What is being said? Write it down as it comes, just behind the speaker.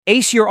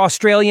Ace your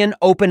Australian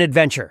Open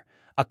adventure,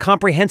 a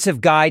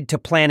comprehensive guide to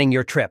planning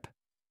your trip.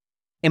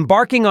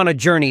 Embarking on a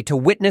journey to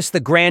witness the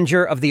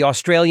grandeur of the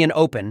Australian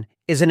Open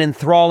is an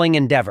enthralling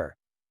endeavor.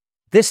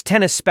 This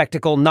tennis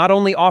spectacle not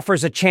only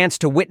offers a chance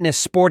to witness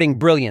sporting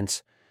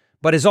brilliance,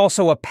 but is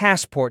also a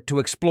passport to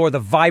explore the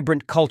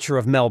vibrant culture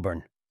of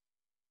Melbourne.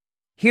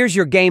 Here's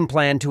your game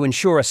plan to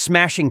ensure a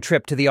smashing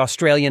trip to the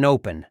Australian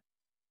Open.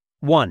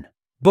 1.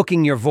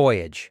 Booking your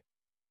voyage.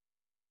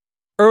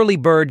 Early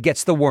bird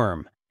gets the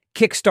worm.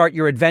 Kickstart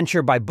your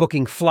adventure by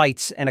booking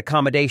flights and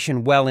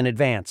accommodation well in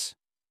advance.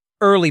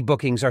 Early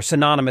bookings are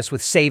synonymous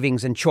with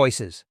savings and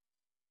choices.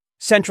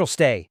 Central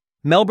stay.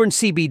 Melbourne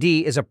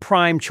CBD is a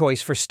prime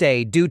choice for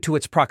stay due to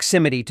its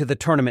proximity to the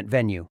tournament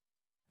venue.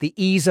 The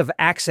ease of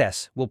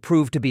access will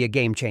prove to be a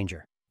game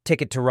changer.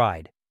 Ticket to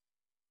ride.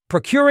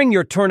 Procuring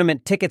your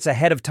tournament tickets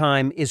ahead of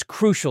time is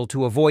crucial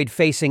to avoid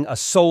facing a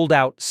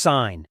sold-out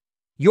sign.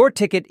 Your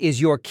ticket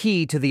is your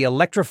key to the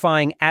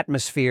electrifying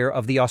atmosphere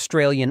of the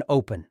Australian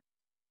Open.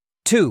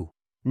 2.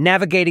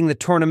 Navigating the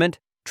tournament,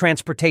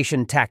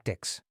 transportation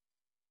tactics.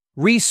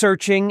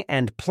 Researching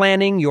and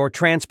planning your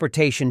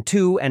transportation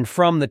to and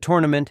from the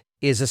tournament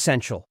is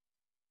essential.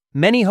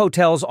 Many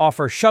hotels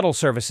offer shuttle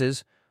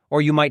services,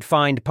 or you might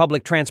find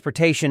public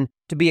transportation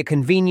to be a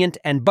convenient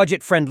and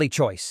budget-friendly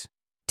choice.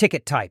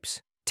 Ticket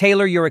types.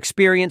 Tailor your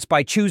experience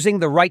by choosing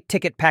the right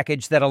ticket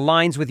package that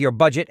aligns with your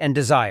budget and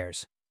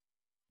desires.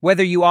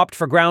 Whether you opt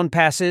for ground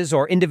passes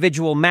or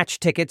individual match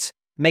tickets,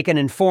 make an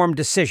informed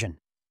decision.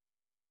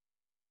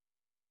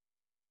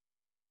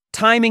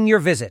 Timing your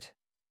visit.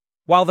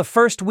 While the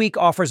first week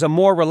offers a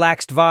more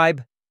relaxed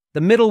vibe, the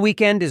middle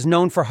weekend is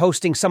known for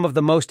hosting some of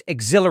the most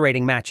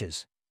exhilarating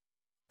matches.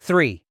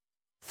 3.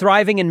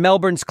 Thriving in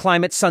Melbourne's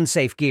climate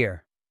sun-safe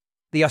gear.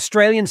 The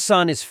Australian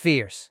sun is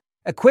fierce.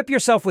 Equip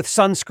yourself with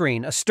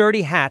sunscreen, a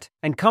sturdy hat,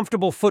 and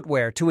comfortable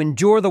footwear to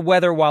endure the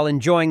weather while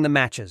enjoying the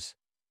matches.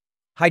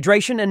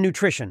 Hydration and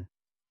nutrition.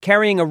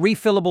 Carrying a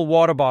refillable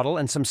water bottle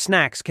and some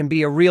snacks can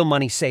be a real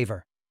money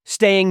saver.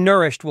 Staying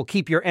nourished will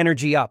keep your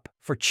energy up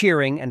for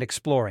cheering and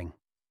exploring.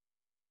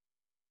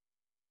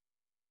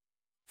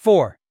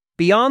 4.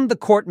 Beyond the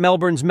court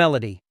Melbourne's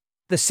melody,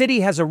 the city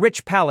has a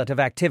rich palette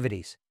of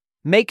activities.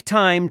 Make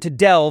time to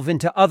delve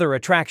into other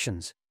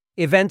attractions.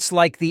 Events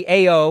like the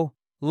AO,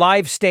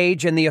 Live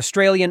Stage, and the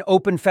Australian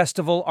Open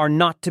Festival are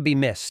not to be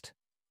missed.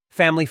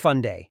 Family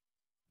Fun Day.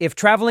 If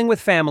traveling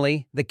with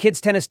family, the Kids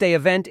Tennis Day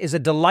event is a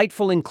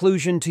delightful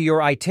inclusion to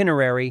your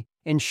itinerary,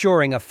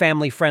 ensuring a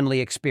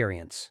family-friendly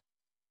experience.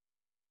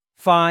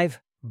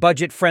 5.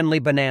 Budget-friendly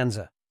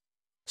bonanza.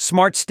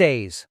 Smart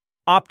stays.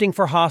 Opting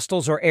for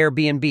hostels or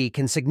Airbnb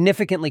can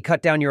significantly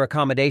cut down your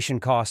accommodation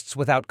costs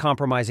without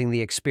compromising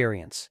the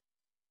experience.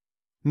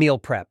 Meal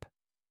prep.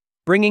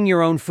 Bringing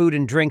your own food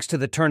and drinks to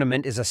the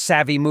tournament is a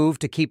savvy move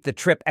to keep the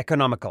trip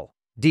economical.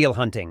 Deal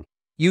hunting.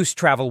 Use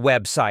travel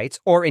websites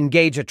or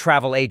engage a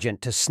travel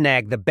agent to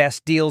snag the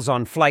best deals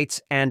on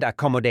flights and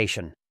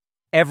accommodation.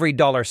 Every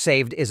dollar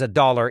saved is a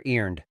dollar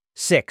earned.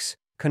 6.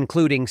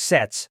 Concluding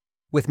sets.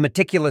 With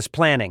meticulous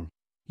planning,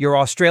 your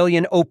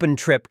Australian Open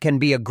trip can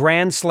be a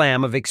grand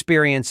slam of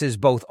experiences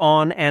both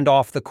on and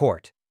off the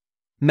court.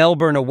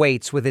 Melbourne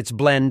awaits with its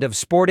blend of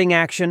sporting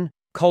action,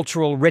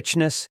 cultural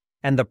richness,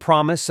 and the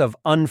promise of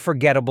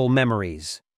unforgettable memories.